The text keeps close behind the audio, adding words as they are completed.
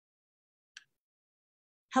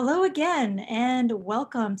Hello again, and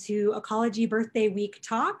welcome to Ecology Birthday Week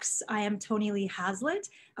Talks. I am Tony Lee Hazlitt,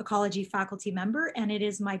 Ecology faculty member, and it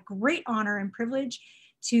is my great honor and privilege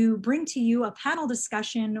to bring to you a panel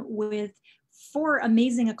discussion with four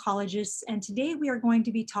amazing ecologists. And today we are going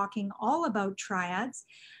to be talking all about triads.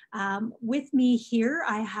 With me here,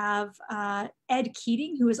 I have Ed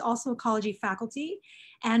Keating, who is also ecology faculty.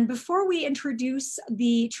 And before we introduce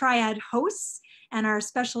the triad hosts and our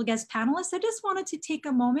special guest panelists, I just wanted to take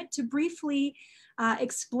a moment to briefly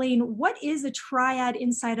explain what is a triad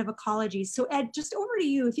inside of ecology. So Ed, just over to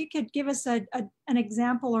you, if you could give us an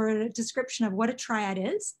example or a description of what a triad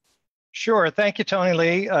is. Sure. Thank you, Tony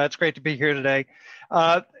Lee. It's great to be here today.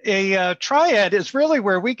 A triad is really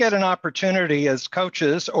where we get an opportunity as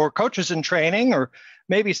coaches or coaches in training, or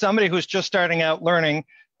maybe somebody who's just starting out learning,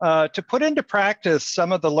 to put into practice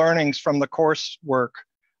some of the learnings from the coursework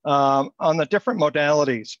on the different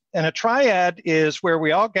modalities. And a triad is where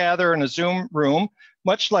we all gather in a Zoom room,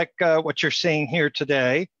 much like what you're seeing here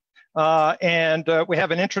today. And we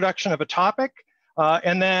have an introduction of a topic.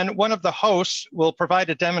 And then one of the hosts will provide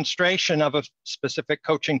a demonstration of a specific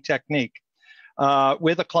coaching technique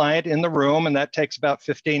with a client in the room, and that takes about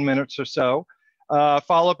 15 minutes or so,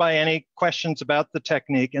 followed by any questions about the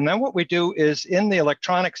technique. And then what we do is, in the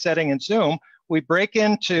electronic setting in Zoom, we break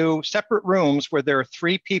into separate rooms where there are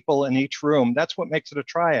 3 people in each room. That's what makes it a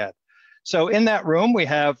triad. So in that room, we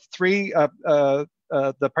have the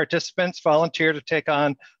participants volunteer to take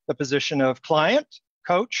on the position of client,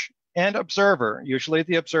 coach, and observer. Usually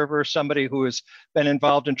the observer is somebody who has been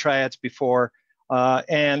involved in triads before.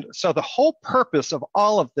 And so the whole purpose of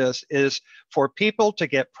all of this is for people to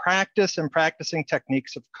get practice in practicing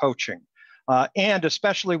techniques of coaching. And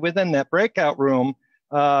especially within that breakout room,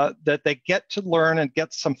 that they get to learn and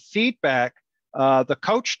get some feedback, the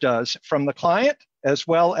coach does, from the client as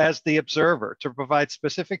well as the observer, to provide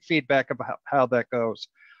specific feedback about how that goes.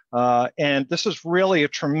 And this is really a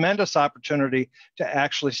tremendous opportunity to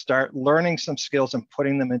actually start learning some skills and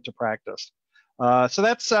putting them into practice. So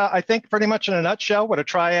that's, I think, pretty much in a nutshell what a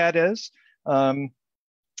triad is.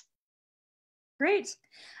 Great.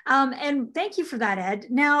 And thank you for that, Ed.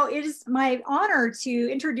 Now, it is my honor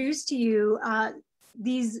to introduce to you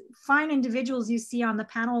these fine individuals you see on the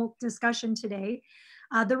panel discussion today.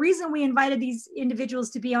 The reason we invited these individuals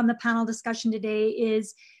to be on the panel discussion today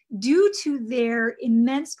is due to their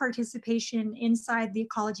immense participation inside the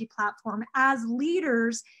ecology platform as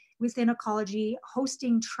leaders within ecology,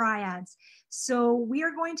 hosting triads. So we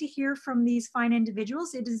are going to hear from these fine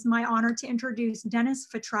individuals. It is my honor to introduce Dennis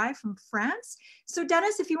Fatry from France. So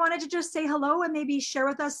Dennis, if you wanted to just say hello and maybe share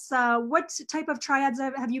with us what type of triads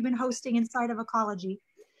have you been hosting inside of ecology?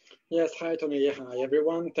 Yes, hi Tony, hi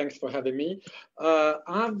everyone, thanks for having me.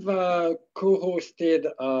 I've co-hosted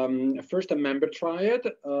first a member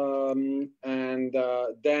triad, and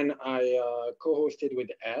then I co-hosted with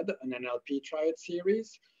Ed an NLP triad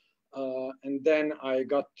series. And then I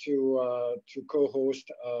got to co-host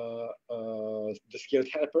the Skilled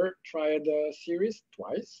Helper triad series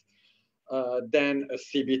twice, then a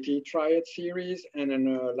CBT triad series, and then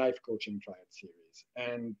a life coaching triad series.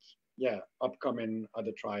 And yeah, upcoming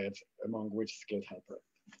other triads, among which Skilled Helper.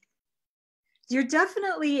 You're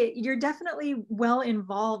definitely well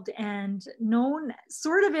involved and known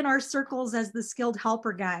sort of in our circles as the skilled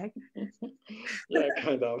helper guy. Yeah,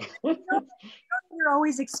 kind of. You're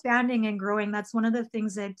always expanding and growing. That's one of the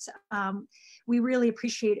things that we really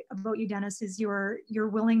appreciate about you, Dennis, is your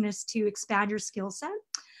willingness to expand your skill set.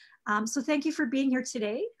 So thank you for being here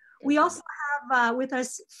today. We also have with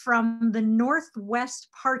us from the northwest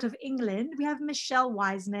part of England, we have Michelle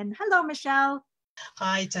Wiseman. Hello, Michelle.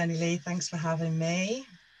 Hi, Tony Lee. Thanks for having me.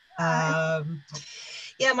 Yeah,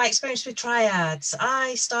 my experience with triads.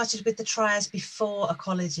 I started with the triads before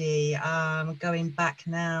ecology, going back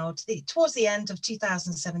now to towards the end of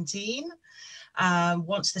 2017.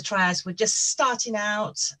 Once the triads were just starting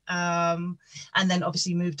out, and then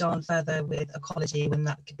obviously moved on further with ecology when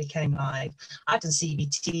that became live. I've done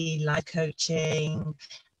CBT, life coaching,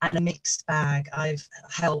 and a mixed bag. I've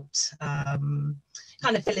helped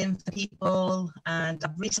kind of fill in for people, and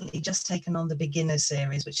I've recently just taken on the beginner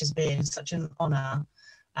series, which has been such an honor.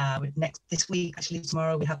 This week, actually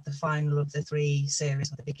tomorrow, we have the final of the 3 series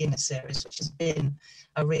of the beginner series, which has been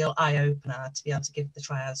a real eye-opener to be able to give the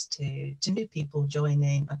triads to new people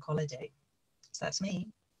joining ecology. So that's me.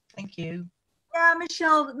 Thank you. Yeah,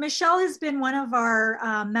 Michelle has been one of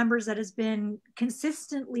our members that has been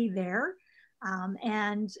consistently there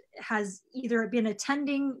and has either been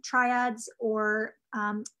attending triads or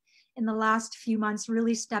in the last few months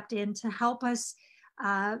really stepped in to help us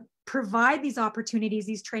provide these opportunities,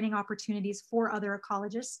 these training opportunities for other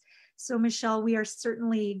ecologists. So Michelle, we are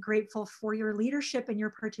certainly grateful for your leadership and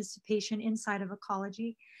your participation inside of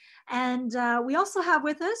ecology. And we also have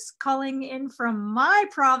with us, calling in from my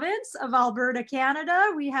province of Alberta,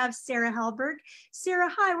 Canada, we have Sarah Hellberg. Sarah,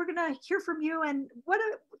 hi, we're gonna hear from you, and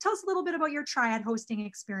tell us a little bit about your triad hosting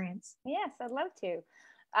experience. Yes, I'd love to.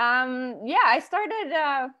 Yeah, I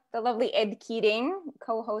started the lovely Ed Keating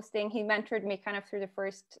co-hosting. He mentored me kind of through the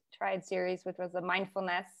first triad series, which was the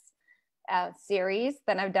mindfulness series.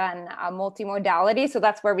 Then I've done multimodality. So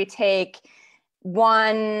that's where we take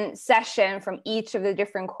one session from each of the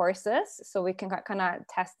different courses, so we can kind of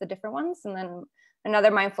test the different ones, and then another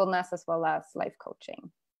mindfulness as well as life coaching.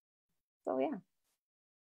 So yeah.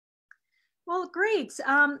 Well, great.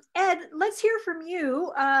 Ed, let's hear from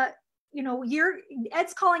you. You know,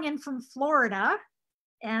 Ed's calling in from Florida,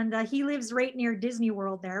 and he lives right near Disney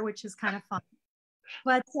World there, which is kind of fun.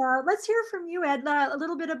 But let's hear from you, Ed, a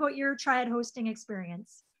little bit about your triad hosting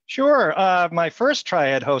experience. Sure. My first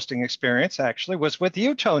triad hosting experience actually was with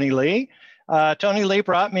you, Tony Lee. Tony Lee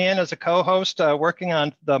brought me in as a co-host working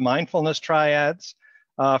on the mindfulness triads.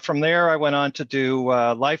 From there, I went on to do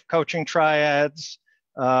life coaching triads.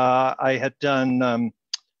 I had done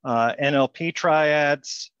NLP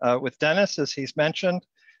triads with Dennis, as he's mentioned.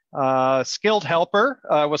 Skilled helper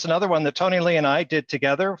was another one that Tony Lee and I did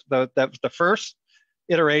together. That was the first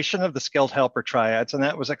iteration of the skilled helper triads, and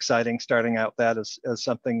that was exciting, starting out that as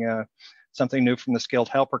something new from the skilled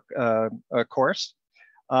helper course,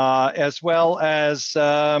 as well as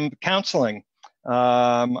counseling.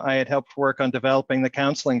 I had helped work on developing the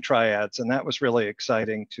counseling triads, and that was really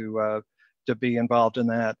exciting to be involved in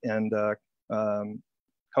that, and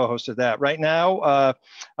co-hosted that. Right now,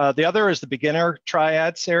 the other is the beginner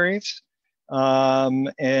triad series.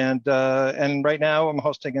 And right now I'm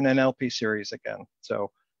hosting an NLP series again.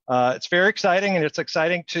 So it's very exciting, and it's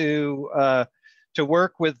exciting to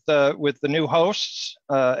work with the new hosts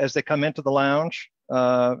as they come into the lounge,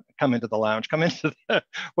 come into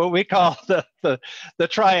what we call the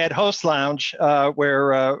Triad Host Lounge,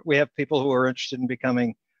 where we have people who are interested in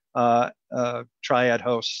becoming Triad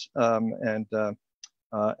hosts and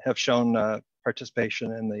have shown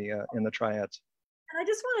participation in the triads. And I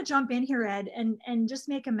just want to jump in here, Ed, and just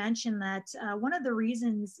make a mention that one of the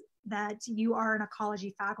reasons that you are an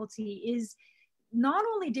ecology faculty is not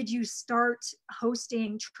only did you start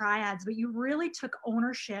hosting triads, but you really took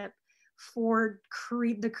ownership for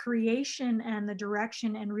the creation and the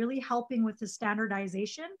direction, and really helping with the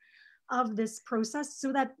standardization of this process,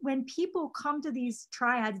 so that when people come to these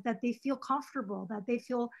triads, that they feel comfortable, that they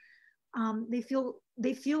feel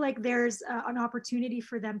like there's an opportunity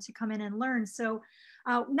for them to come in and learn. So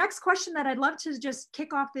next question that I'd love to just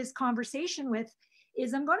kick off this conversation with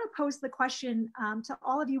is, I'm going to pose the question to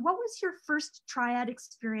all of you. What was your first triad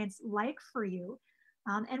experience like for you?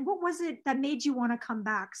 And what was it that made you want to come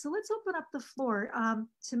back? So let's open up the floor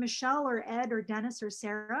to Michelle or Ed or Dennis or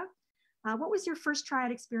Sarah. What was your first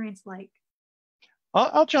triad experience like?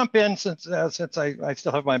 I'll jump in since I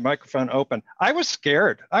still have my microphone open. I was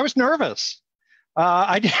scared. I was nervous.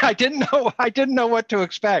 I didn't know what to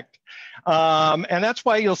expect, and that's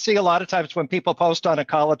why you'll see a lot of times when people post on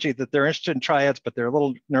ecology that they're interested in triads, but they're a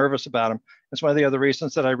little nervous about them. That's one of the other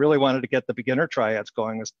reasons that I really wanted to get the beginner triads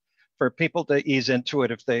going, is for people to ease into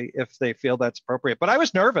it if they feel that's appropriate. But I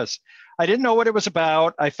was nervous. I didn't know what it was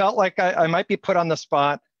about. I felt like I might be put on the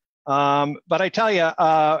spot, but I tell you,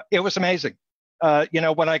 it was amazing.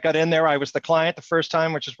 When I got in there, I was the client the first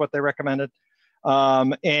time, which is what they recommended.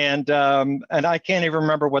 And I can't even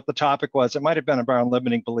remember what the topic was. It might have been about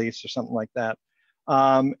limiting beliefs or something like that.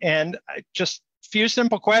 And just a few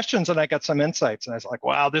simple questions, and I got some insights, and I was like,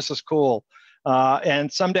 wow, this is cool.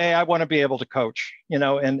 And someday I want to be able to coach,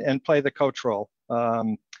 and play the coach role.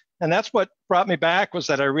 And that's what brought me back, was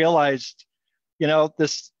that I realized,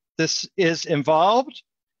 this is involved,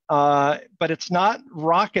 but it's not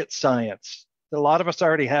rocket science. A lot of us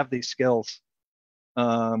already have these skills.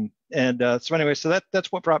 So anyway, so that's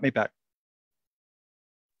what brought me back.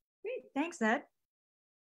 Great, thanks, Ed.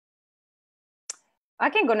 I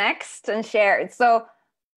can go next and share. So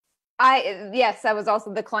I was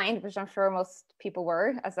also the client, which I'm sure most people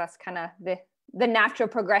were, as that's kind of the natural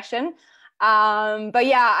progression. But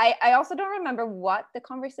yeah, I also don't remember what the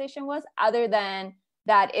conversation was, other than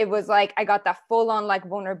that it was like I got that full-on like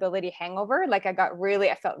vulnerability hangover. Like I felt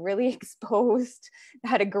really exposed. I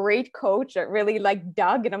had a great coach that really like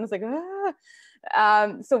dug, and I was like, ah.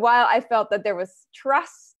 So while I felt that there was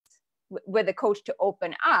trust with the coach to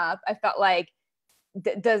open up, I felt like,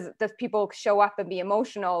 does people show up and be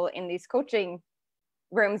emotional in these coaching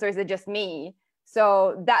rooms, or is it just me?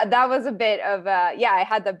 So that was a bit of a, yeah, I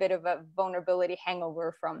had a bit of a vulnerability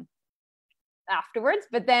hangover from afterwards.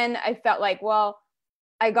 But then I felt like, well,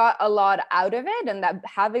 I got a lot out of it, and that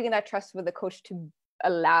having that trust with the coach to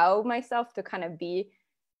allow myself to kind of be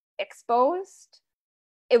exposed,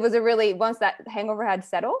 it was a really, once that hangover had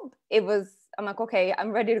settled, I'm like, okay,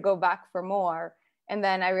 I'm ready to go back for more. And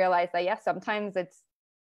then I realized that, yes, sometimes it's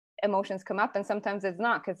emotions come up and sometimes it's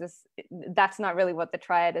not, because that's not really what the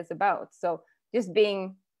triad is about. So just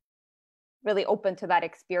being really open to that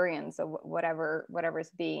experience of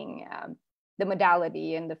whatever's being the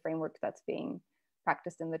modality and the framework that's being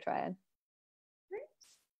practiced in the triad. Great.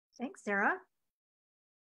 Thanks, Sarah.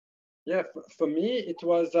 Yeah, for me, it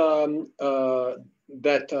was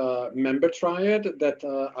that member triad that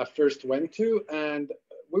I first went to, and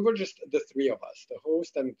we were just the three of us, the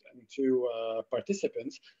host and two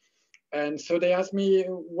participants. And so they asked me,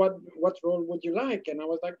 what role would you like? And I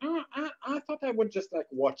was like, oh, I thought I would just like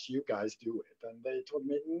watch you guys do it. And they told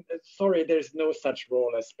me, sorry, there's no such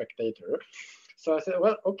role as spectator. So I said,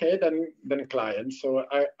 well, okay, then client. So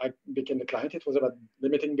I became the client. It was about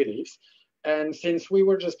limiting beliefs. And since we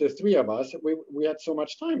were just the three of us, we had so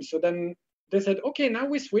much time. So then they said, okay, now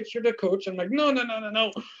we switch, you're the coach. I'm like, no.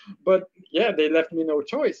 But yeah, they left me no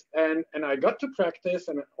choice. And I got to practice,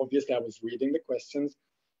 and obviously I was reading the questions,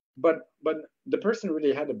 but the person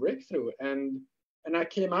really had a breakthrough. And I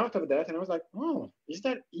came out of that and I was like, oh, is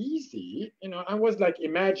that easy? You know, I was like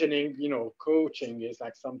imagining, you know, coaching is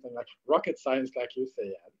like something like rocket science, like you say,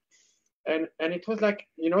 Ed. And it was like,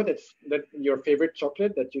 you know, that your favorite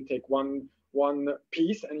chocolate that you take one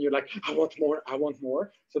piece and you're like, I want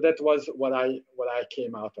more. So that was what I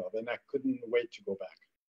came out of, and I couldn't wait to go back.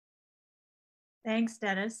 Thanks,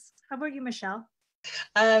 Dennis. How about you, Michelle?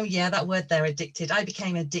 Yeah, that word there, addicted. I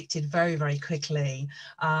became addicted very, very quickly.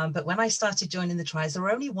 But when I started joining the triads, there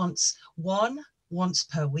were only once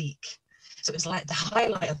per week. So it was like the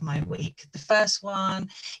highlight of my week. The first one,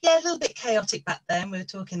 yeah, a little bit chaotic back then. We were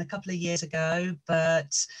talking a couple of years ago,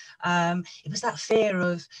 but it was that fear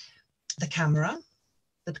of the camera.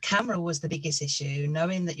 The camera was the biggest issue,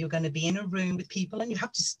 knowing that you're going to be in a room with people and you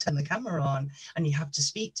have to turn the camera on and you have to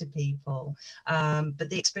speak to people. But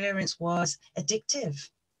the experience was addictive.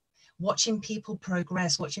 Watching people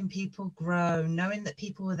progress, watching people grow, knowing that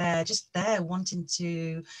people were there, just there wanting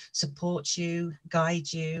to support you,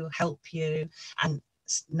 guide you, help you, and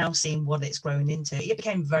now seeing what it's grown into. It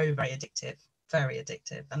became very, very addictive,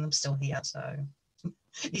 and I'm still here, so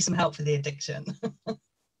need some help for the addiction.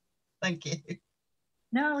 Thank you.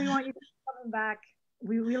 No, we want you to keep coming back.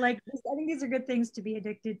 We like this. I think these are good things to be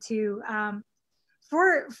addicted to.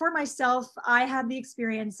 For myself, I had the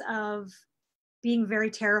experience of being very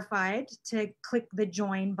terrified to click the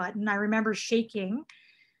join button. I remember shaking.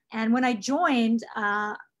 And when I joined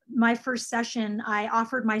my first session, I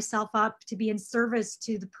offered myself up to be in service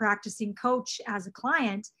to the practicing coach as a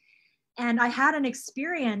client. And I had an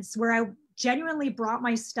experience where I genuinely brought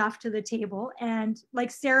my stuff to the table and, like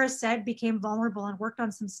Sarah said, became vulnerable and worked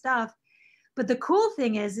on some stuff. But the cool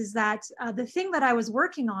thing is that the thing that I was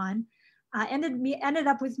working on ended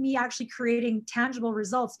up with me actually creating tangible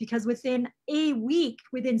results, because within a week,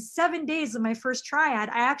 within 7 days of my first triad,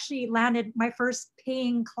 I actually landed my first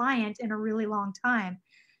paying client in a really long time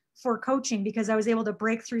for coaching, because I was able to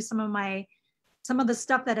break through some of the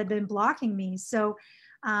stuff that had been blocking me. So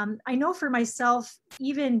I know for myself,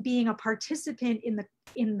 even being a participant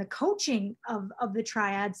in the coaching of the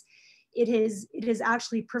triads, it has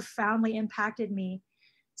actually profoundly impacted me.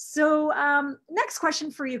 So next question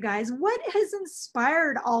for you guys: what has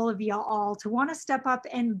inspired all of y'all to want to step up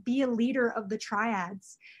and be a leader of the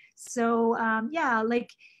triads? So yeah,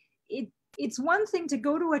 like it's one thing to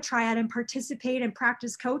go to a triad and participate and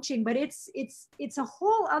practice coaching, but it's a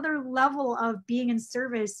whole other level of being in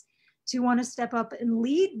service to want to step up and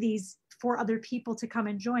lead these for other people to come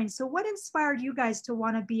and join. So what inspired you guys to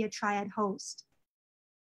want to be a triad host?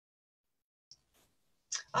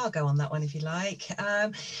 I'll go on that one if you like.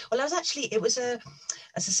 Well, it was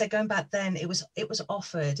as I said, going back then, it was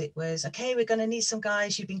offered. It was, okay, we're going to need some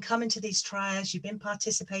guys. You've been coming to these triads. You've been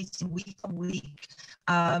participating week on week.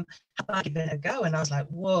 How about giving it a go? And I was like,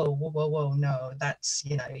 whoa, no, that's,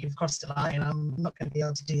 you've crossed the line. I'm not going to be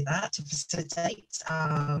able to do that, to facilitate.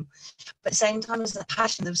 But at the same time, there was a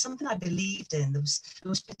passion. There was something I believed in. There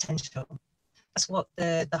was potential. That's what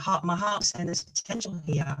my heart was saying. There's potential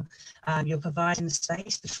here. You're providing the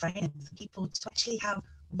space for training for people to actually have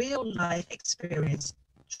real life experience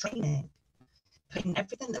training, putting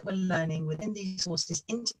everything that we're learning within these courses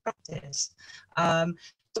into practice.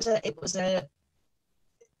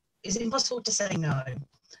 It's impossible to say no.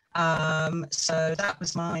 So that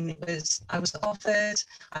was mine. I was offered,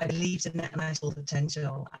 I believed in it, and I saw the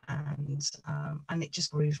potential, and it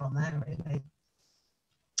just grew from there, really.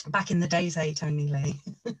 Back in the days, Tony Lee.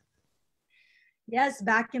 Yes,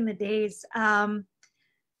 back in the days.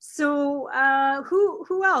 So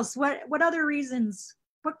who else? What other reasons?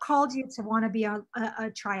 What called you to want to be a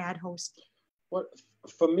triad host? Well,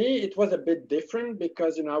 for me, it was a bit different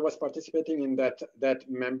because I was participating in that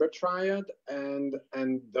member triad, and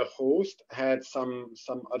the host had some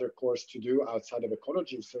other course to do outside of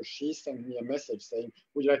ecology. So she sent me a message saying,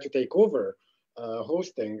 "Would you like to take over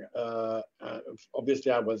hosting?"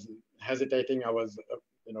 Obviously, I was hesitating. I was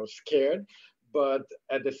scared, but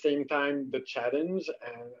at the same time, the challenge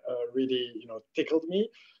really tickled me.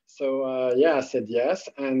 So yeah, I said yes,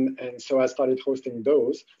 and so I started hosting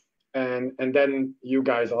those. And then you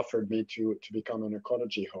guys offered me to become an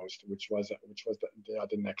ecology host, which was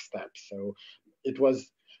the next step. So it was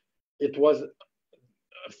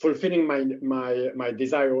fulfilling my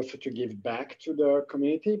desire also to give back to the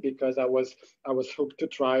community, because I was hooked to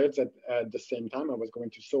triads at the same time. I was going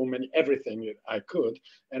to so many everything I could,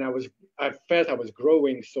 and I felt I was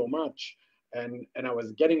growing so much, and I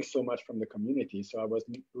was getting so much from the community. So I was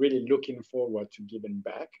really looking forward to giving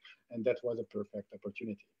back, and that was a perfect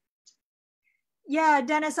opportunity. Yeah,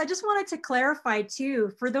 Dennis, I just wanted to clarify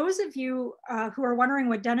too, for those of you who are wondering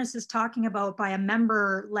what Dennis is talking about by a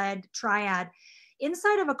member-led triad,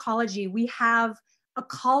 inside of ecology, we have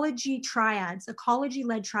ecology triads,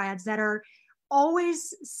 ecology-led triads that are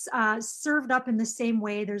always served up in the same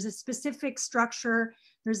way. There's a specific structure,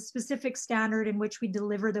 there's a specific standard in which we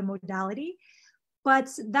deliver the modality. But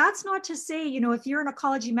that's not to say, if you're an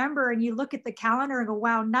ecology member and you look at the calendar and go,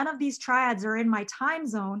 wow, none of these triads are in my time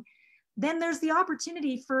zone, then there's the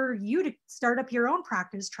opportunity for you to start up your own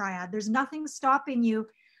practice triad. There's nothing stopping you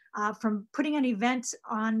from putting an event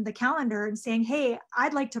on the calendar and saying, hey,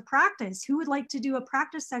 I'd like to practice. Who would like to do a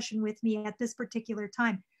practice session with me at this particular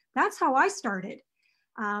time? That's how I started.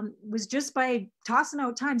 Was just by tossing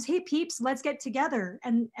out times. Hey, peeps, let's get together.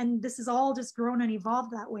 And this has all just grown and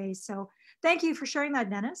evolved that way. So thank you for sharing that,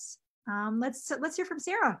 Dennis. Let's hear from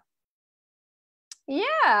Sarah. Yeah,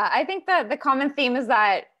 I think that the common theme is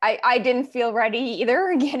that I didn't feel ready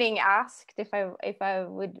either getting asked if I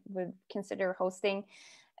would consider hosting,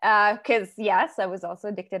 because yes, I was also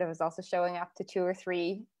addicted. I was also showing up to 2 or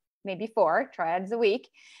 3, maybe 4 triads a week,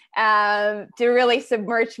 to really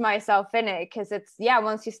submerge myself in it. Because it's,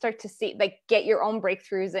 once you start to see, get your own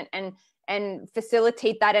breakthroughs and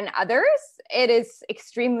facilitate that in others, it is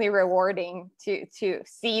extremely rewarding to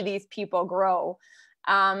see these people grow.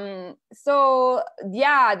 So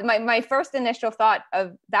yeah, my first initial thought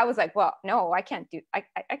of that was like, well, no, I can't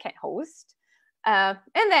host. And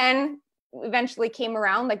then eventually came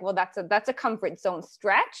around like, well, that's a comfort zone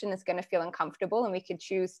stretch, and it's going to feel uncomfortable, and we could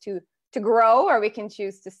choose to grow, or we can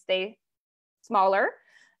choose to stay smaller.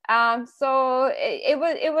 So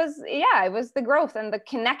it was the growth and the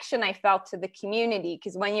connection I felt to the community,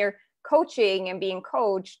 because when you're coaching and being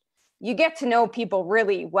coached, you get to know people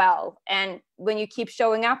really well. And when you keep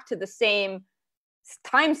showing up to the same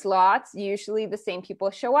time slots, usually the same people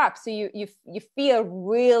show up. So you feel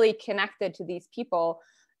really connected to these people.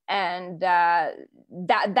 And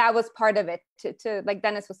that was part of it, to like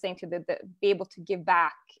Dennis was saying, to be able to give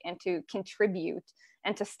back and to contribute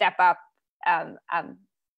and to step up and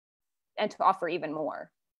to offer even more.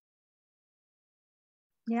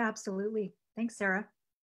 Yeah, absolutely. Thanks, Sarah.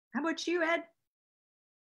 How about you, Ed?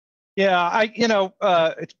 Yeah,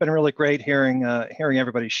 it's been really great hearing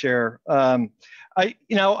everybody share.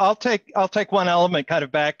 I'll take one element kind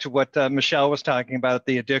of back to what Michelle was talking about,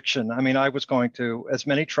 the addiction. I mean, I was going to as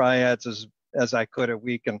many triads as I could a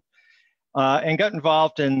week, and got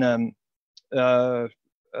involved in.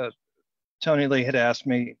 Tony Lee had asked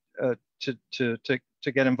me to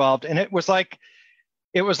get involved, and it was like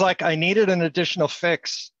I needed an additional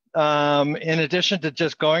fix in addition to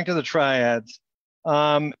just going to the triads.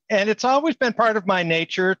 And it's always been part of my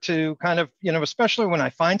nature to kind of, especially when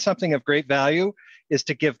I find something of great value, is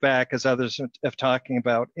to give back, as others have talking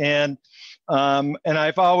about. And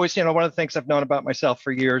I've always, one of the things I've known about myself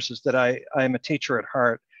for years is that I am a teacher at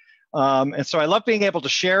heart. And so I love being able to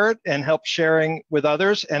share it and help sharing with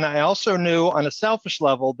others. And I also knew on a selfish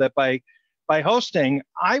level that by hosting,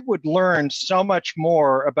 I would learn so much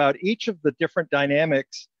more about each of the different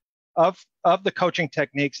dynamics of the coaching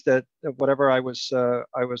techniques that whatever I was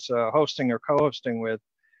hosting or co-hosting with,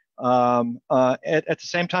 at the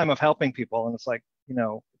same time of helping people. And it's like,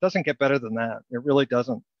 it doesn't get better than that. It really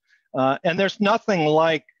doesn't. And there's nothing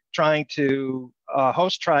like trying to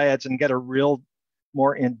host triads and get a real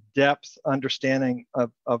more in-depth understanding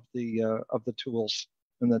of the tools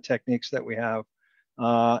and the techniques that we have.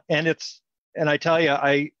 And I tell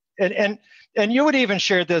you, and you would even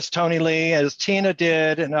share this, Tony Lee, as Tina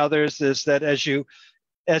did and others, is that as you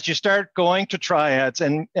start going to triads,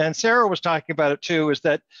 and Sarah was talking about it too, is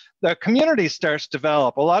that the community starts to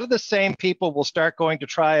develop. A lot of the same people will start going to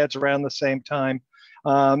triads around the same time.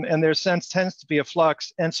 And there tends to be a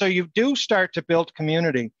flux. And so you do start to build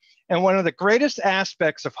community. And one of the greatest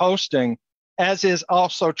aspects of hosting, as is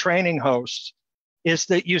also training hosts, is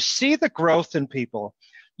that you see the growth in people.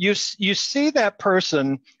 You see that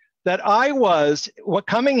person that I was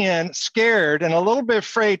coming in scared and a little bit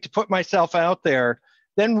afraid to put myself out there,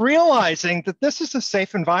 then realizing that this is a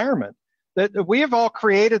safe environment, that we have all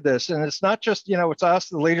created this. And it's not just, it's us,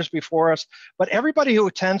 the leaders before us, but everybody who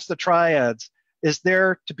attends the triads is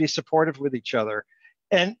there to be supportive with each other.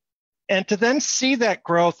 And to then see that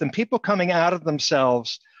growth and people coming out of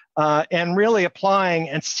themselves and really applying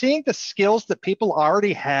and seeing the skills that people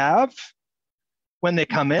already have when they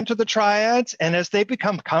come into the triads, and as they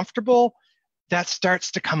become comfortable, that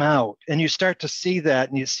starts to come out, and you start to see that,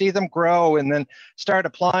 and you see them grow and then start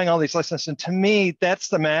applying all these lessons. And to me, that's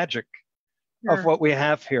the magic of what we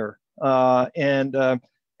have here. And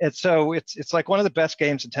so it's like one of the best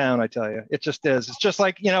games in town, I tell you. It just is. It's just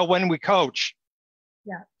like, when we coach.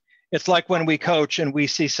 Yeah. It's like when we coach and we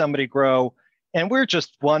see somebody grow, and we're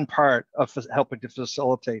just one part of helping to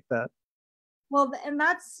facilitate that. Well, and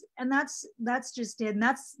that's just it. And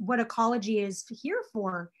that's what ecology is here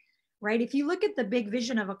for, right? If you look at the big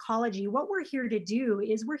vision of ecology, what we're here to do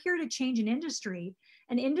is we're here to change an industry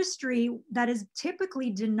that has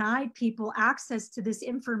typically denied people access to this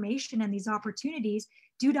information and these opportunities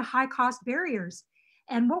due to high cost barriers.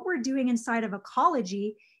 And what we're doing inside of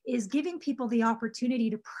ecology is giving people the opportunity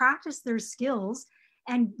to practice their skills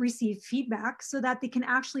and receive feedback so that they can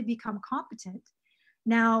actually become competent.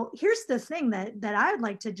 Now, here's the thing that I'd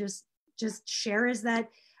like to just share is that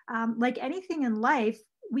like anything in life,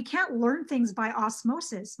 we can't learn things by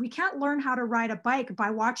osmosis. We can't learn how to ride a bike by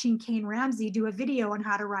watching Kane Ramsey do a video on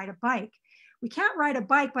how to ride a bike. We can't ride a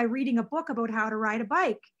bike by reading a book about how to ride a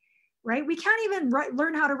bike, right? We can't even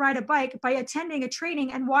learn how to ride a bike by attending a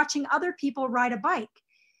training and watching other people ride a bike.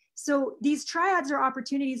 So these triads are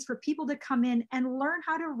opportunities for people to come in and learn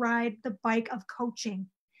how to ride the bike of coaching.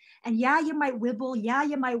 And yeah, you might wibble, yeah,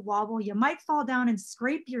 you might wobble, you might fall down and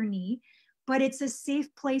scrape your knee, but it's a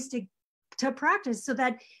safe place to practice so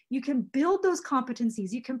that you can build those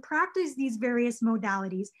competencies. You can practice these various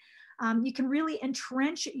modalities. You can really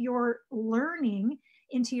entrench your learning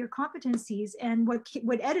into your competencies. And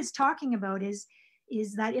what Ed is talking about is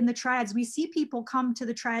that in the triads, we see people come to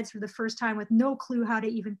the triads for the first time with no clue how to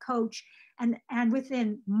even coach. And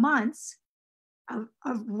within months of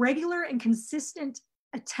regular and consistent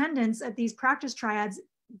attendance at these practice triads,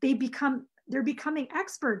 they're becoming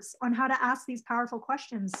experts on how to ask these powerful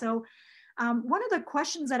questions. So one of the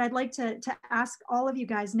questions that I'd like to ask all of you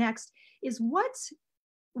guys next is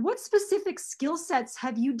what specific skill sets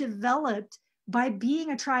have you developed by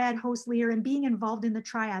being a triad host leader and being involved in the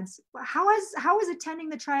triads? How has attending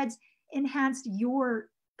the triads enhanced your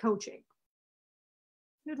coaching?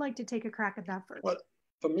 Who'd like to take a crack at that first? Well,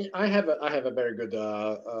 for me, I have a very good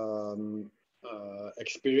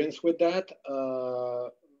experience with that.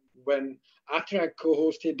 When after I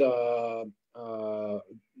co-hosted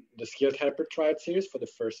the Skilled Helper Triad series for the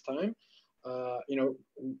first time,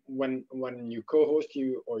 when you co-host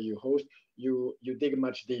you host, you dig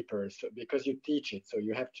much deeper, so because you teach it, so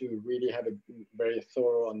you have to really have a very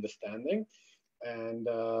thorough understanding. And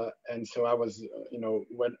so I was,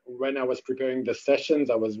 when I was preparing the sessions,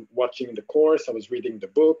 I was watching the course, I was reading the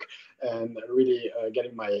book, and really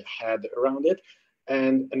getting my head around it.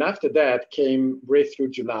 And after that came Breakthrough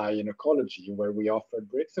July in Ecology, where we offered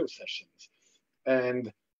breakthrough sessions,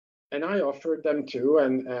 and I offered them too,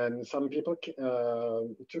 and some people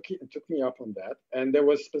took me up on that. And there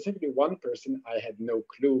was specifically one person I had no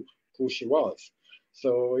clue who she was,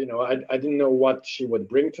 so I didn't know what she would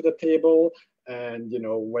bring to the table. And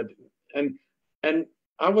and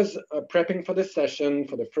I was prepping for the session,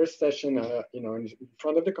 for the first session, in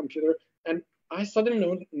front of the computer, and I suddenly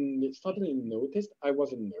noticed I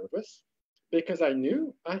wasn't nervous, because I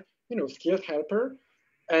knew skilled helper,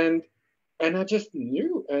 and I just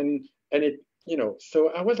knew, and it, so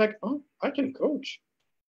I was like, oh, I can coach,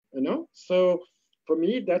 So for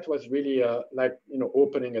me, that was really like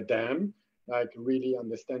opening a dam, like really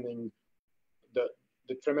understanding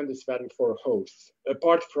the tremendous value for hosts,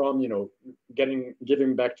 apart from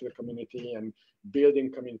giving back to the community and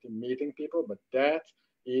building community, meeting people, but that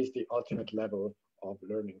is the ultimate level of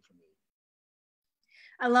learning for me.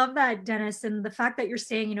 I love that, Dennis, and the fact that you're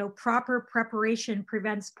saying, you know, proper preparation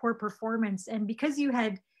prevents poor performance. And because you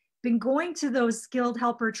had been going to those skilled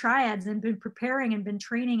helper triads and been preparing and been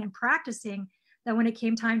training and practicing, that when it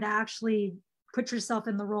came time to actually put yourself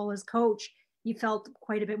in the role as coach, you felt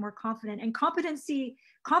quite a bit more confident. And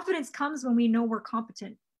confidence comes when we know we're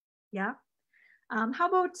competent. Yeah. How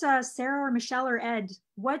about Sarah or Michelle or Ed?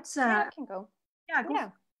 What's I can go. Yeah,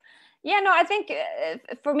 go. Yeah, no, I think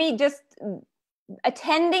for me, just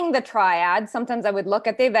attending the triad, sometimes I would look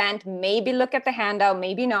at the event, maybe look at the handout,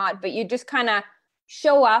 maybe not, but you just kind of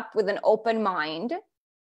show up with an open mind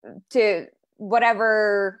to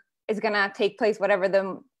whatever is going to take place, whatever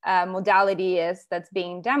the modality is that's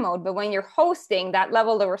being demoed. But when you're hosting, that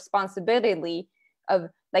level of responsibility of,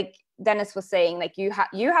 like Dennis was saying, like you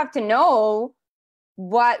have to know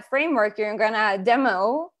what framework you're going to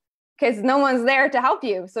demo, because no one's there to help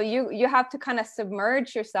you. So you have to kind of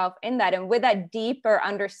submerge yourself in that. And with that deeper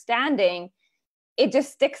understanding, it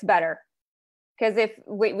just sticks better. Because if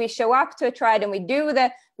we show up to a triad and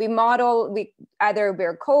we model, either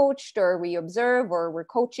we're coached or we observe or we're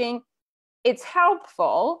coaching, it's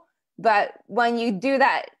helpful. But when you do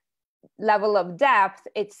that level of depth,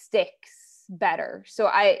 it sticks better. So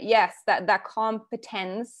that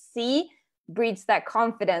competency breeds that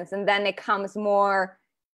confidence. And then it comes more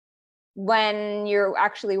when you're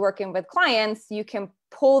actually working with clients, you can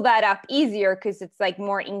pull that up easier because it's like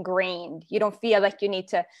more ingrained. You don't feel like you need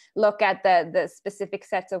to look at the specific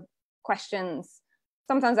sets of questions.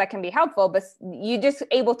 Sometimes that can be helpful, but you're just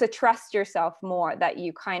able to trust yourself more that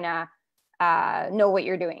you kind of know what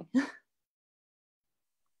you're doing.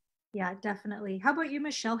 Yeah, definitely. How about you,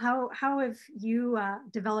 Michelle? How have you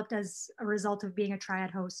developed as a result of being a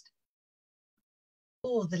triad host?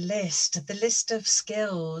 Oh, the list of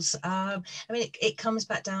skills. I mean, it comes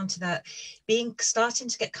back down to that starting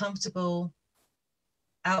to get comfortable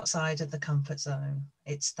outside of the comfort zone.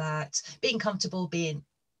 It's that being comfortable, being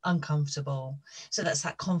uncomfortable. So that's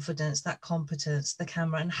that confidence, that competence, the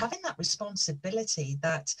camera, and having that responsibility,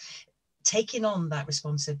 that taking on that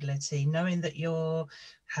responsibility, knowing that you're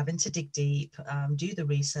having to dig deep, do the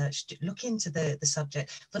research, look into the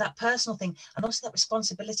subject for that personal thing, and also that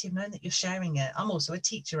responsibility of knowing that you're sharing it. I'm also a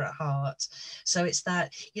teacher at heart, so it's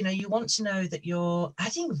that, you know, you want to know that you're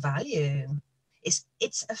adding value, it's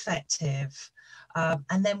effective,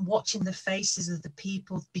 and then watching the faces of the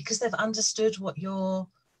people, because they've understood what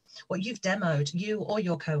you've demoed, you or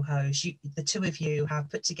your co-host, the two of you have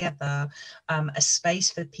put together a space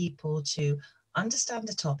for people to understand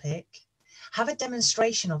the topic, have a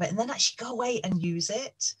demonstration of it, and then actually go away and use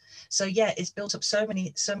it. So yeah, it's built up so many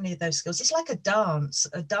of those skills. It's like a dance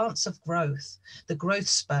of growth, the growth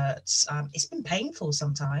spurts. It's been painful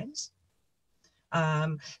sometimes.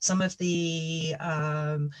 Some of the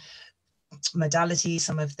modalities,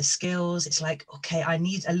 some of the skills, it's like, okay, I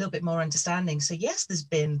need a little bit more understanding. So yes, there's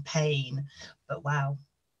been pain, but wow,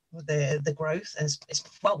 the growth is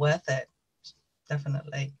well worth it,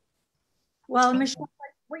 definitely. Well, Michelle,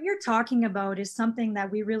 what you're talking about is something that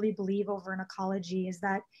we really believe over in ecology, is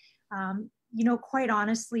that you know, quite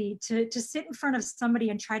honestly, to sit in front of somebody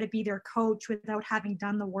and try to be their coach without having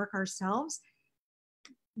done the work ourselves,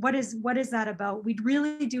 what is that about? We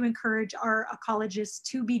really do encourage our ecologists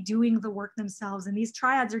to be doing the work themselves, and these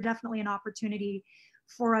triads are definitely an opportunity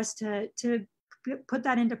for us to put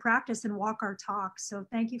that into practice and walk our talk. So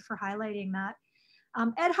thank you for highlighting that.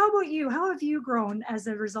 Ed, how about you? How have you grown as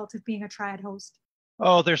a result of being a triad host?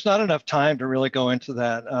 Oh, there's not enough time to really go into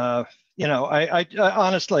that. You know, I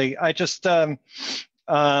honestly, I just, you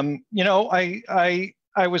know,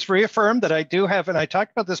 I was reaffirmed that I do have, and I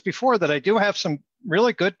talked about this before, that I do have some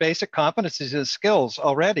really good basic competencies and skills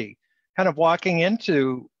already, kind of walking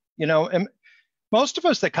into, you know, and most of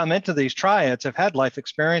us that come into these triads have had life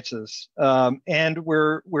experiences, and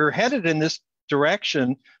we're headed in this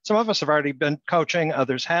direction. Some of us have already been coaching,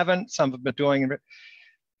 others haven't, some have been doing it.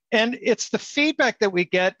 And it's the feedback that we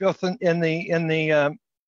get both in the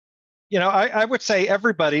you know, I would say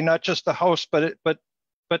everybody, not just the host,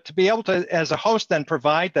 but to be able to, as a host, then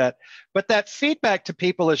provide that. But that feedback to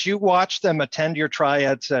people as you watch them attend your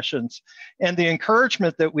triad sessions, and the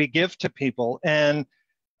encouragement that we give to people, and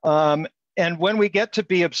when we get to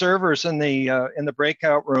be observers in the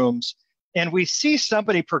breakout rooms, and we see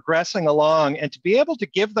somebody progressing along, and to be able to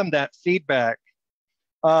give them that feedback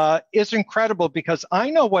is incredible, because I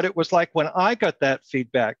know what it was like when I got that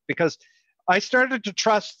feedback, because I started to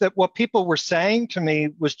trust that what people were saying to me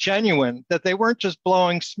was genuine, that they weren't just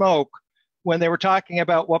blowing smoke when they were talking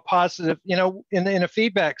about what positive, you know, in a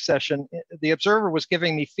feedback session, the observer was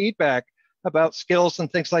giving me feedback about skills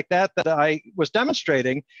and things like that I was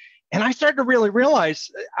demonstrating. And I started to really realize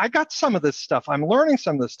I got some of this stuff. I'm learning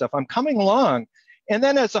some of this stuff. I'm coming along. And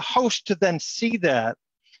then as a host to then see that,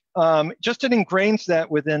 just it ingrains that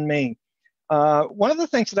within me. One of the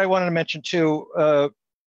things that I wanted to mention too,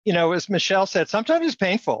 as Michelle said, sometimes it's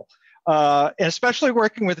painful, especially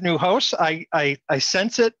working with new hosts. I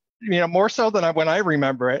sense it, more so than when I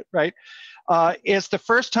remember it, right? It's the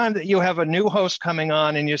first time that you have a new host coming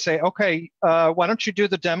on and you say, okay, why don't you do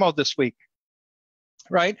the demo this week,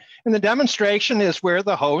 right? And the demonstration is where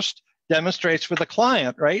the host demonstrates with the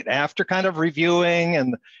client, right? After kind of reviewing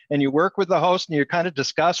and you work with the host and you kind of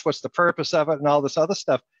discuss what's the purpose of it and all this other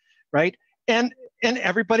stuff, right? And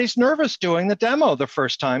everybody's nervous doing the demo the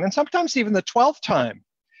first time and sometimes even the 12th time.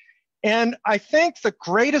 And I think the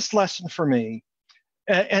greatest lesson for me,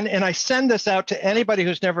 and I send this out to anybody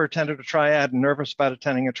who's never attended a triad and nervous about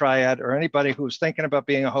attending a triad, or anybody who's thinking about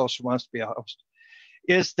being a host or wants to be a host,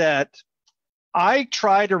 is that I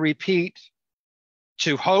try to repeat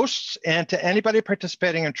to hosts and to anybody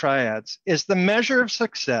participating in triads is the measure of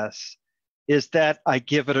success is that I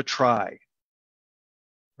give it a try,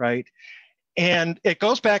 right? And it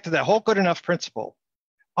goes back to that whole good enough principle.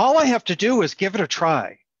 All I have to do is give it a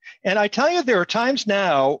try. And I tell you, there are times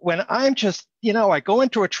now when I'm just, I go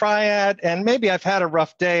into a triad and maybe I've had a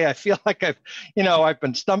rough day. I feel like I've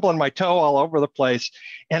been stumbling my toe all over the place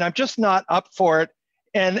and I'm just not up for it.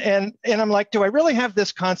 And I'm like, do I really have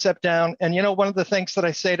this concept down? And, one of the things that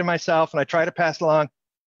I say to myself and I try to pass along,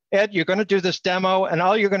 Ed, you're going to do this demo and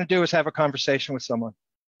all you're going to do is have a conversation with someone.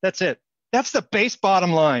 That's it. That's the base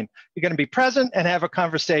bottom line. You're going to be present and have a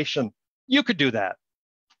conversation. You could do that.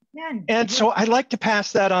 Yeah. And so I like to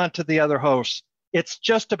pass that on to the other hosts. It's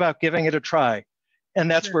just about giving it a try.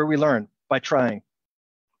 And that's where we learn, by trying.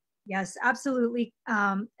 Yes, absolutely.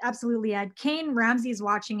 Absolutely, Ed. Kane Ramsey is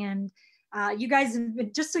watching, and you guys,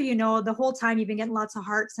 just so you know, the whole time you've been getting lots of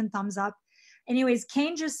hearts and thumbs up. Anyways,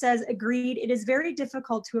 Kane just says, agreed, it is very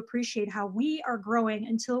difficult to appreciate how we are growing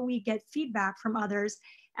until we get feedback from others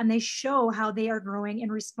and they show how they are growing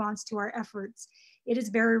in response to our efforts. It is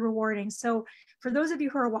very rewarding. So for those of you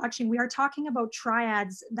who are watching, we are talking about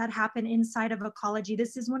triads that happen inside of ecology.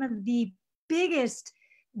 This is one of the biggest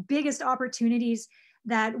opportunities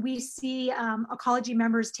that we see ecology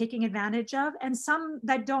members taking advantage of, and some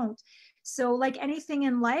that don't. So like anything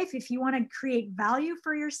in life, if you want to create value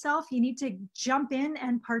for yourself, you need to jump in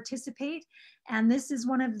and participate. And this is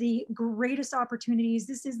one of the greatest opportunities.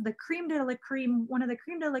 This is the creme de la creme, one of the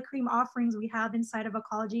creme de la creme offerings we have inside of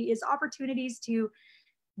ecology is opportunities to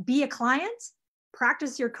be a client,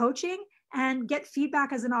 practice your coaching, and get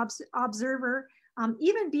feedback as an observer.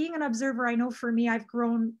 Even being an observer, I know for me, I've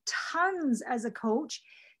grown tons as a coach,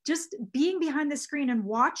 just being behind the screen and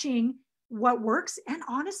watching what works, and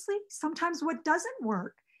honestly, sometimes what doesn't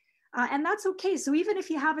work. And that's okay. So even if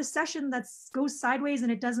you have a session that goes sideways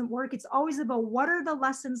and it doesn't work, it's always about what are the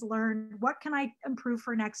lessons learned? What can I improve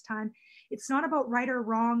for next time? It's not about right or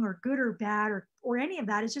wrong or good or bad or any of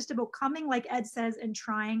that. It's just about coming, like Ed says, and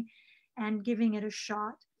trying and giving it a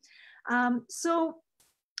shot. So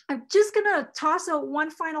I'm just gonna toss out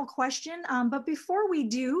one final question, but before we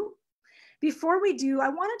do, I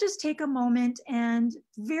want to just take a moment and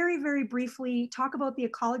very, very briefly talk about the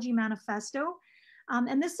Ecology Manifesto.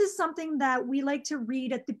 And this is something that we like to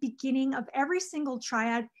read at the beginning of every single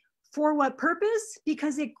triad. For what purpose?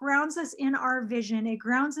 Because it grounds us in our vision. It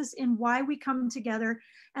grounds us in why we come together.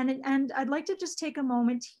 And I'd like to just take a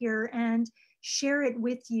moment here and share it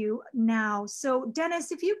with you now. So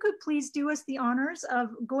Dennis, if you could please do us the honors of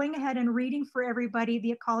going ahead and reading for everybody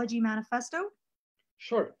the Ecology Manifesto.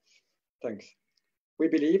 Sure. Thanks. We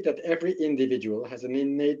believe that every individual has an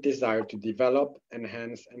innate desire to develop,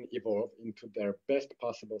 enhance, and evolve into their best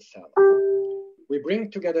possible self. We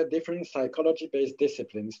bring together different psychology-based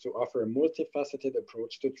disciplines to offer a multifaceted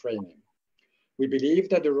approach to training. We believe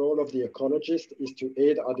that the role of the ecologist is to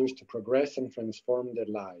aid others to progress and transform their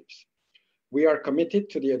lives. We are committed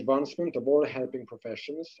to the advancement of all helping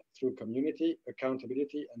professions through community,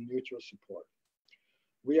 accountability, and mutual support.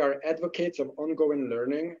 We are advocates of ongoing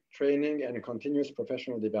learning, training, and continuous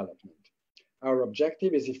professional development. Our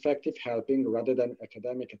objective is effective helping rather than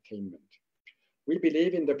academic attainment. We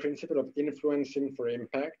believe in the principle of influencing for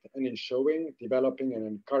impact and in showing, developing, and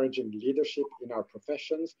encouraging leadership in our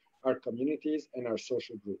professions, our communities, and our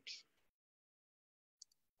social groups.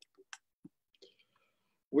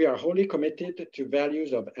 We are wholly committed to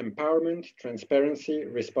values of empowerment, transparency,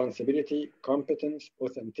 responsibility, competence,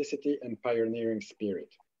 authenticity, and pioneering spirit.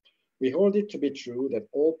 We hold it to be true that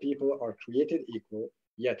all people are created equal,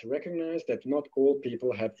 yet recognize that not all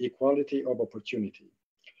people have equality of opportunity.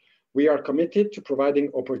 We are committed to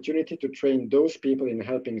providing opportunity to train those people in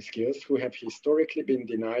helping skills who have historically been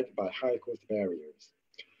denied by high-cost barriers.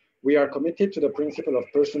 We are committed to the principle of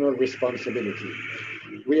personal responsibility.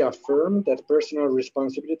 We affirm that personal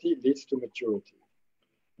responsibility leads to maturity.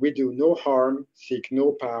 We do no harm, seek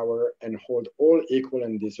no power, and hold all equal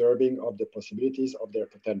and deserving of the possibilities of their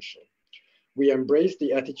potential. We embrace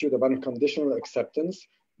the attitude of unconditional acceptance,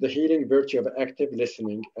 the healing virtue of active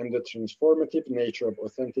listening, and the transformative nature of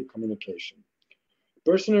authentic communication.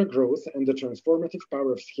 Personal growth and the transformative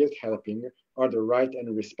power of skilled helping are the right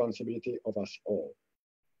and responsibility of us all.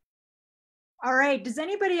 All right, does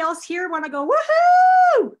anybody else here want to go,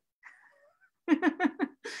 woohoo?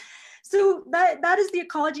 So that is the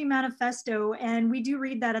Ecology Manifesto, and we do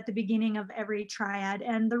read that at the beginning of every triad.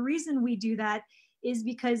 And the reason we do that is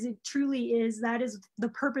because it truly is, that is the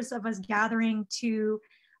purpose of us gathering to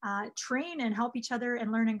train and help each other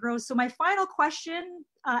and learn and grow. So my final question,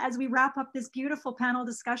 as we wrap up this beautiful panel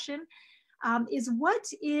discussion, is what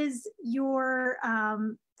is your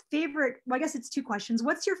favorite, well, I guess it's two questions.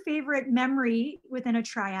 What's your favorite memory within a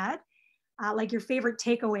triad? Like your favorite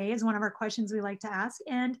takeaway is one of our questions we like to ask.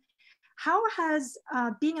 And how has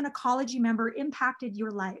being an ecology member impacted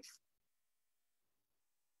your life?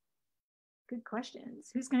 Good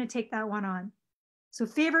questions. Who's going to take that one on? So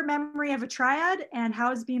favorite memory of a triad, and how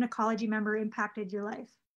has being an ecology member impacted your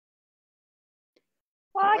life?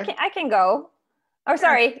 Well, I can go. Oh,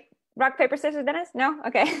 sorry. Rock, paper, scissors, Dennis? No?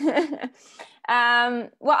 Okay. Well, I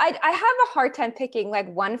have a hard time picking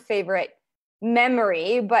like one favorite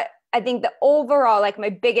memory, but I think the overall, like my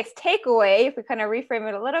biggest takeaway, if we kind of reframe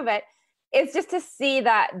it a little bit, is just to see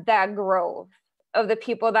that growth of the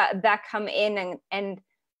people that come in, and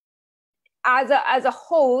as a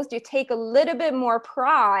host, you take a little bit more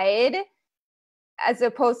pride as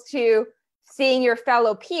opposed to seeing your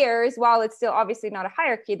fellow peers. While it's still obviously not a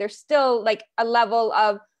hierarchy, there's still like a level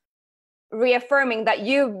of reaffirming that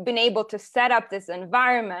you've been able to set up this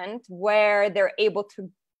environment where they're able to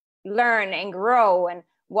learn and grow, and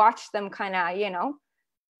watch them kind of, you know,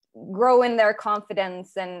 grow in their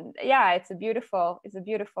confidence. And yeah, it's a beautiful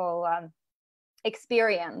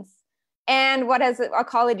experience. And what has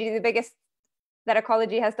ecology, the biggest that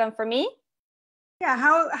ecology has done for me? Yeah,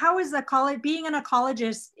 how is being an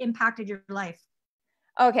ecologist impacted your life?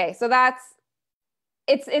 Okay, so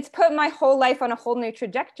it's put my whole life on a whole new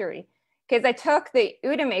trajectory, because I took the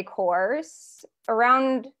Udemy course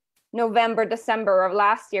around November, December of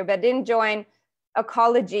last year, but didn't join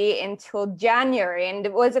ecology until January. And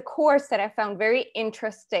it was a course that I found very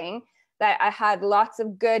interesting, that I had lots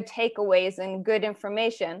of good takeaways and good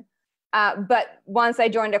information. But once I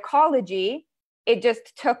joined ecology, it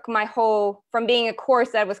just took my whole, from being a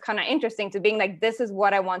course that was kind of interesting to being like, this is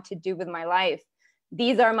what I want to do with my life.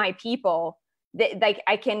 These are my people. Like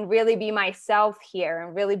I can really be myself here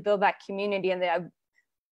and really build that community. And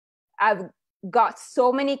I've got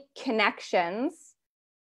so many connections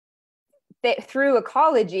through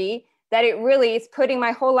ecology that it really is putting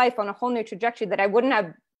my whole life on a whole new trajectory that I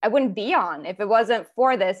wouldn't be on if it wasn't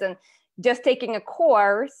for this. And just taking a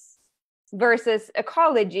course versus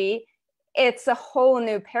ecology, it's a whole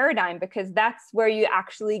new paradigm, because that's where you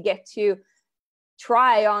actually get to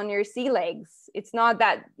try on your sea legs. It's not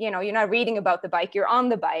that, you know, you're not reading about the bike, you're on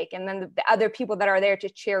the bike, and then the other people that are there to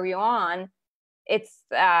cheer you on. It's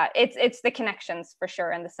the connections for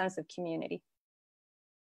sure, and the sense of community.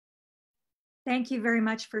 Thank you very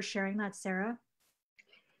much for sharing that, Sarah.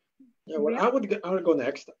 Yeah, well, I would go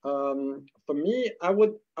next. For me, I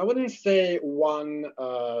wouldn't say one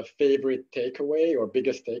favorite takeaway or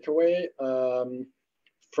biggest takeaway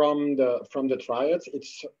from the triads.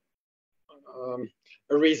 It's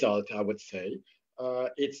a result, I would say.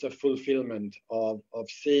 It's a fulfillment of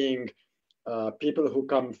seeing people who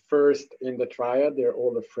come first in the triad. They're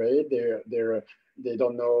all afraid. They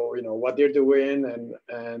don't know, you know, what they're doing,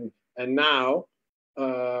 and now.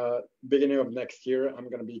 Beginning of next year, I'm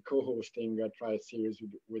going to be co-hosting a triad series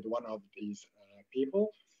with one of these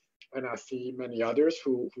people, and I see many others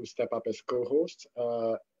who step up as co-hosts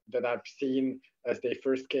that I've seen as they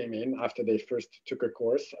first came in after they first took a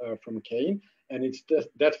course from Kane, and it's just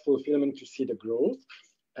that fulfillment to see the growth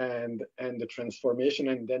and the transformation,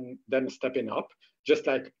 and then stepping up, just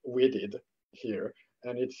like we did here.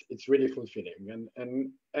 And it's really fulfilling.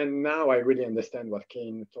 And now I really understand what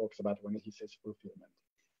Kane talks about when he says fulfillment,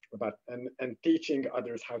 about and teaching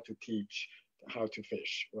others how to teach, how to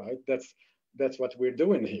fish, right? That's what we're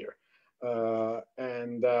doing here. About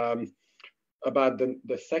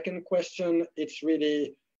the second question, it's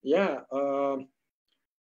really,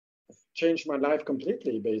 changed my life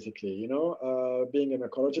completely, basically, you know, being an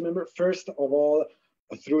ecology member. First of all,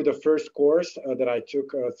 through the first course that I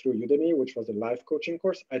took through Udemy, which was a life coaching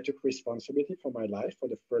course, I took responsibility for my life for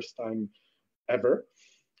the first time ever,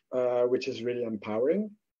 which is really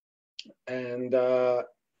empowering. And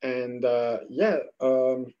yeah,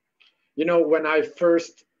 you know, when I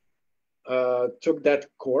first took that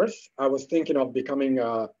course, I was thinking of becoming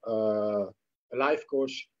a life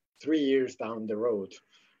coach 3 years down the road.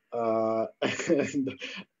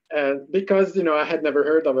 And because, you know, I had never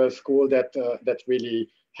heard of a school that that really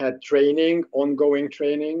had training, ongoing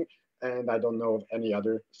training, and I don't know of any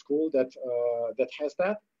other school that that has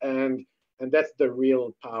that. And that's the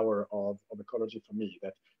real power of ecology for me.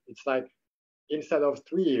 That it's like instead of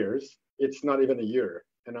 3 years, it's not even a year,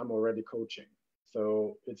 and I'm already coaching.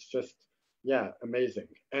 So it's just, yeah, amazing.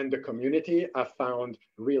 And the community, I found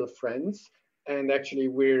real friends, and actually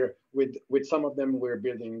we're with some of them we're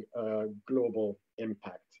building a global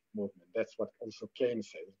impact movement. That's what also Kane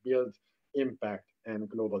says: build impact and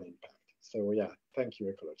global impact. So yeah, thank you,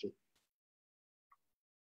 ecology.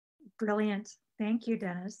 Brilliant. Thank you,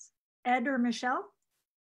 Dennis. Ed or Michelle?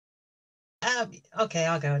 Okay,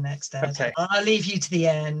 I'll go next, Ed. Okay. I'll leave you to the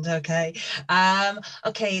end. Okay.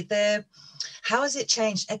 Okay. How has it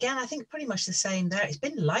changed? Again, I think pretty much the same there. It's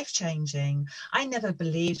been life-changing. I never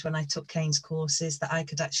believed when I took Kane's courses that I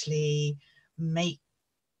could actually make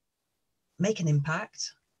an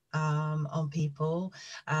impact on people.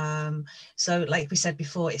 So like we said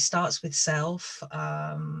before, it starts with self.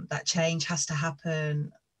 That change has to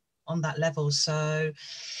happen on that level. So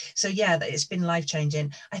yeah, it's been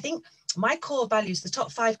life-changing. I think my core values, the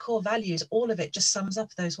top 5 core values, all of it just sums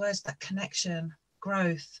up those words: that connection,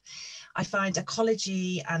 growth. I find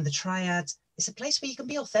ecology and the triads, it's a place where you can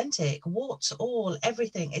be authentic, warts, all,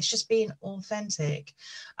 everything. It's just being authentic.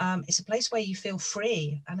 It's a place where you feel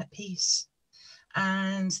free and at peace.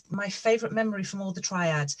 And my favorite memory from all the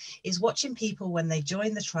triads is watching people when they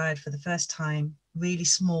join the triad for the first time, really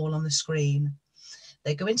small on the screen.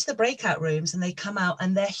 They go into the breakout rooms and they come out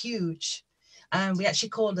and they're huge. And we actually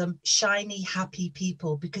call them shiny, happy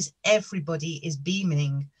people because everybody is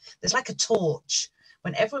beaming. There's like a torch.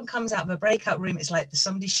 When everyone comes out of a breakout room, it's like there's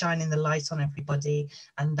somebody shining the light on everybody,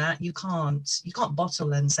 and that you can't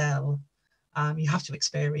bottle and sell. You have to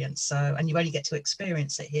experience. So, and you only get to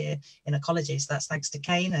experience it here in ecology. So that's thanks to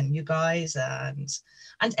Kane and you guys and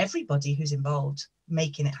everybody who's involved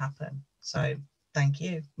making it happen. So thank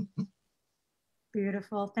you.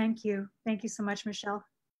 Beautiful. Thank you. Thank you so much, Michelle.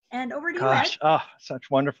 And over to you, Gosh, Ed. oh,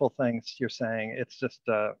 such wonderful things you're saying. It's just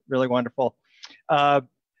really wonderful.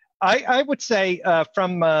 I would say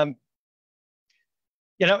from,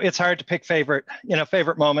 you know, it's hard to pick favorite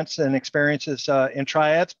moments and experiences in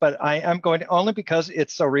triads, but I am going to, only because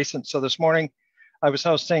it's so recent. So this morning I was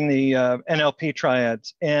hosting the NLP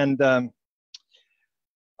triads, and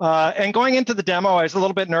going into the demo, I was a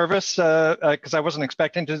little bit nervous because I wasn't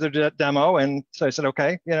expecting to do the demo. And so I said,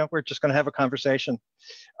 okay, you know, we're just going to have a conversation.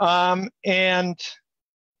 And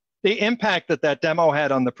the impact that demo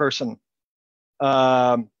had on the person,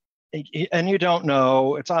 and you don't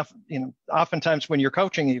know, it's often, you know, oftentimes when you're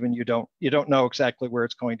coaching, even you don't know exactly where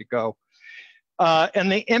it's going to go.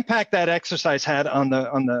 And the impact that exercise had on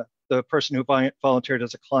the person who volunteered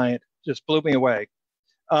as a client just blew me away.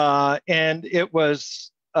 And it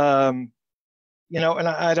was, you know, and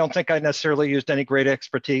I don't think I necessarily used any great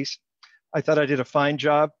expertise. I thought I did a fine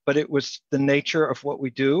job, but it was the nature of what we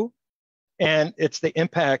do, and it's the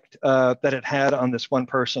impact that it had on this one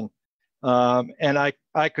person. And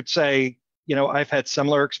I could say, you know, I've had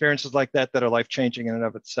similar experiences like that are life-changing in and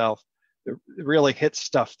of itself. It really hits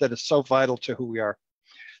stuff that is so vital to who we are.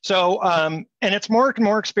 So, and it's more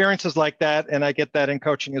experiences like that, and I get that in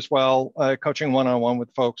coaching as well. Coaching one-on-one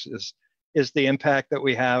with folks is the impact that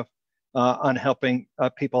we have on helping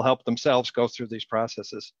people help themselves go through these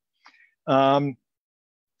processes. How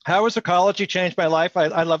has ecology changed my life?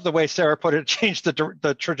 I love the way Sarah put it. It changed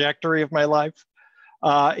the trajectory of my life.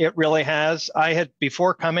 It really has.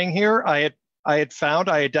 Before coming here, I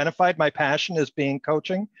identified my passion as being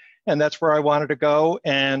coaching, and that's where I wanted to go.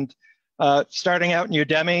 And starting out in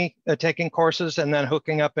Udemy, taking courses, and then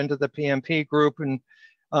hooking up into the PMP group, and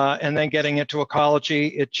then getting into ecology,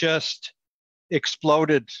 it just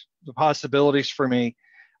exploded the possibilities for me.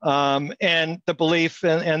 And the belief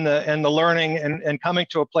and the learning and coming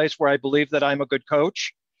to a place where I believe that I'm a good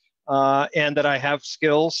coach, and that I have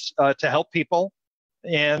skills to help people.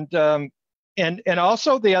 And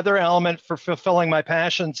also the other element for fulfilling my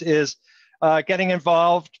passions is getting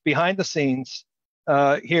involved behind the scenes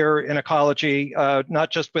here in ecology, not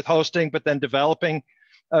just with hosting, but then developing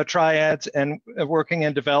triads and working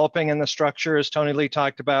and developing in the structure, as Tony Lee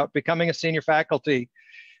talked about, becoming a senior faculty.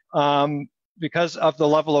 because of the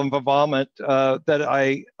level of involvement that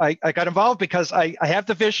I got involved, because I have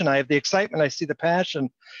the vision, I have the excitement, I see the passion,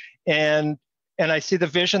 and I see the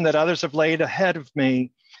vision that others have laid ahead of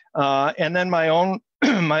me, and then my own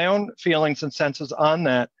my own feelings and senses on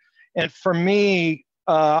that. And for me,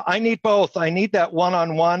 I need both. I need that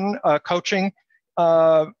one-on-one coaching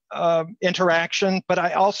interaction, but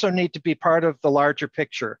I also need to be part of the larger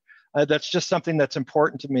picture. That's just something that's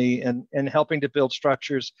important to me in helping to build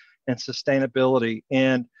structures and sustainability.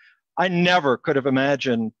 And I never could have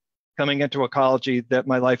imagined coming into ecology that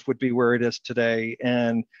my life would be where it is today.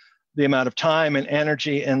 And the amount of time and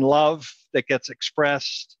energy and love that gets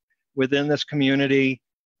expressed within this community,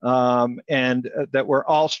 and that we're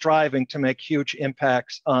all striving to make huge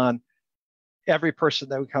impacts on every person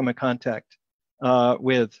that we come in contact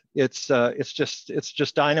with. It's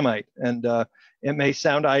just dynamite. And it may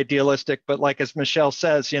sound idealistic, but like as Michelle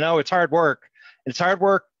says, it's hard work. It's hard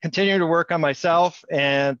work, continuing to work on myself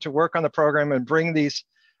and to work on the program and bring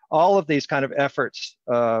all of these kind of efforts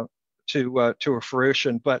to a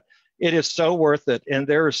fruition. But it is so worth it. And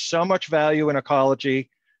there is so much value in ecology.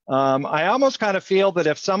 I almost kind of feel that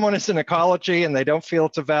if someone is in ecology and they don't feel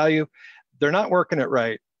it's a value, they're not working it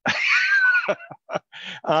right.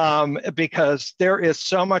 Because there is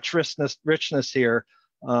so much richness here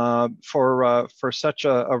for such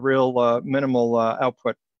a real minimal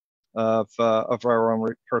output of our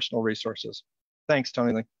own personal resources. Thanks,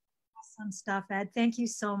 Tony Lee. Awesome stuff, Ed. Thank you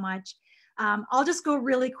so much. I'll just go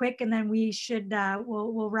really quick, and then we should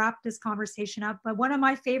we'll wrap this conversation up. But one of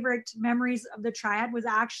my favorite memories of the Triad was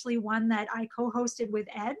actually one that I co-hosted with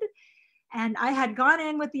Ed. And I had gone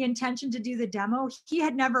in with the intention to do the demo. He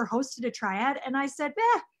had never hosted a Triad. And I said,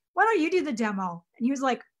 why don't you do the demo? And he was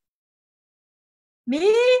like,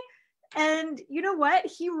 me? And you know what?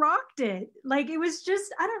 He rocked it. Like, it was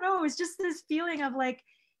just, I don't know, it was just this feeling of like,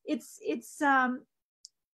 it's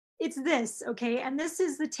this, okay? And this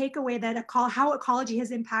is the takeaway that how ecology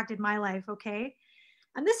has impacted my life, okay?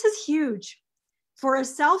 And this is huge. For a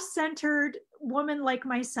self-centered woman like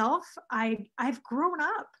myself, I've grown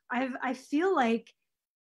up. I feel like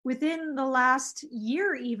within the last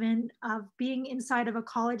year even of being inside of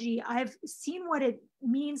ecology, I've seen what it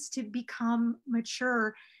means to become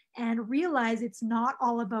mature and realize it's not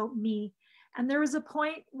all about me. And there was a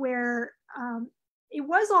point where it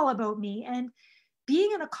was all about me. And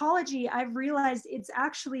being in ecology, I've realized it's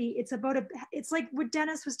like what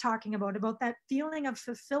Dennis was talking about that feeling of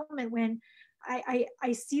fulfillment when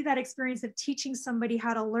I see that experience of teaching somebody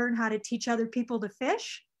how to learn how to teach other people to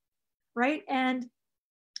fish, right? And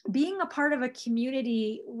being a part of a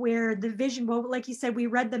community where the vision, well, like you said, we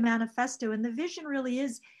read the manifesto, and the vision really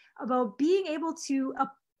is about being able to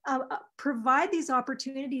provide these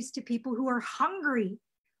opportunities to people who are hungry,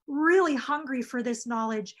 really hungry for this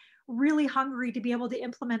knowledge, really hungry to be able to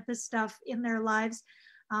implement this stuff in their lives.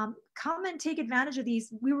 Come and take advantage of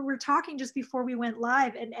these. We were talking just before we went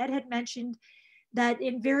live, and Ed had mentioned that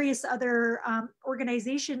in various other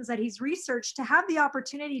organizations that he's researched, to have the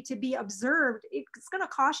opportunity to be observed, it's going to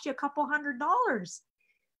cost you a couple $100s,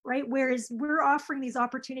 right? Whereas we're offering these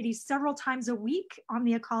opportunities several times a week on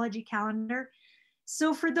the ecology calendar.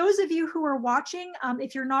 So for those of you who are watching,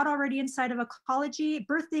 if you're not already inside of ecology,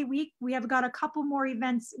 birthday week, we have got a couple more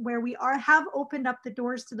events where we have opened up the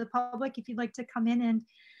doors to the public. If you'd like to come in and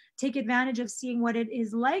take advantage of seeing what it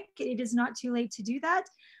is like, it is not too late to do that.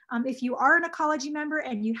 If you are an ecology member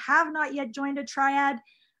and you have not yet joined a Triad,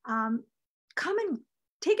 come and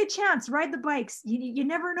take a chance, ride the bikes. You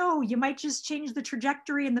never know, you might just change the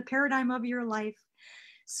trajectory and the paradigm of your life.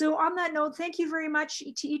 So on that note, thank you very much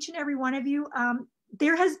to each and every one of you.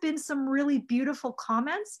 There has been some really beautiful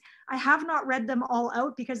comments. I have not read them all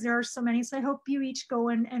out because there are so many. So I hope you each go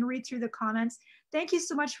and read through the comments. Thank you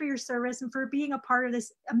so much for your service and for being a part of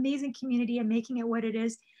this amazing community and making it what it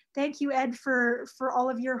is. Thank you, Ed, for all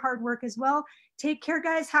of your hard work as well. Take care,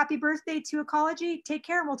 guys. Happy birthday to ecology. Take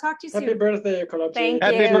care, and we'll talk to you soon. Happy birthday, ecology. Thank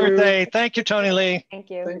Happy you. birthday. Thank you, Tony Lee. Thank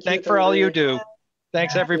you. Thank you Thanks for all Tony. you do.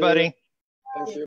 Thanks, everybody.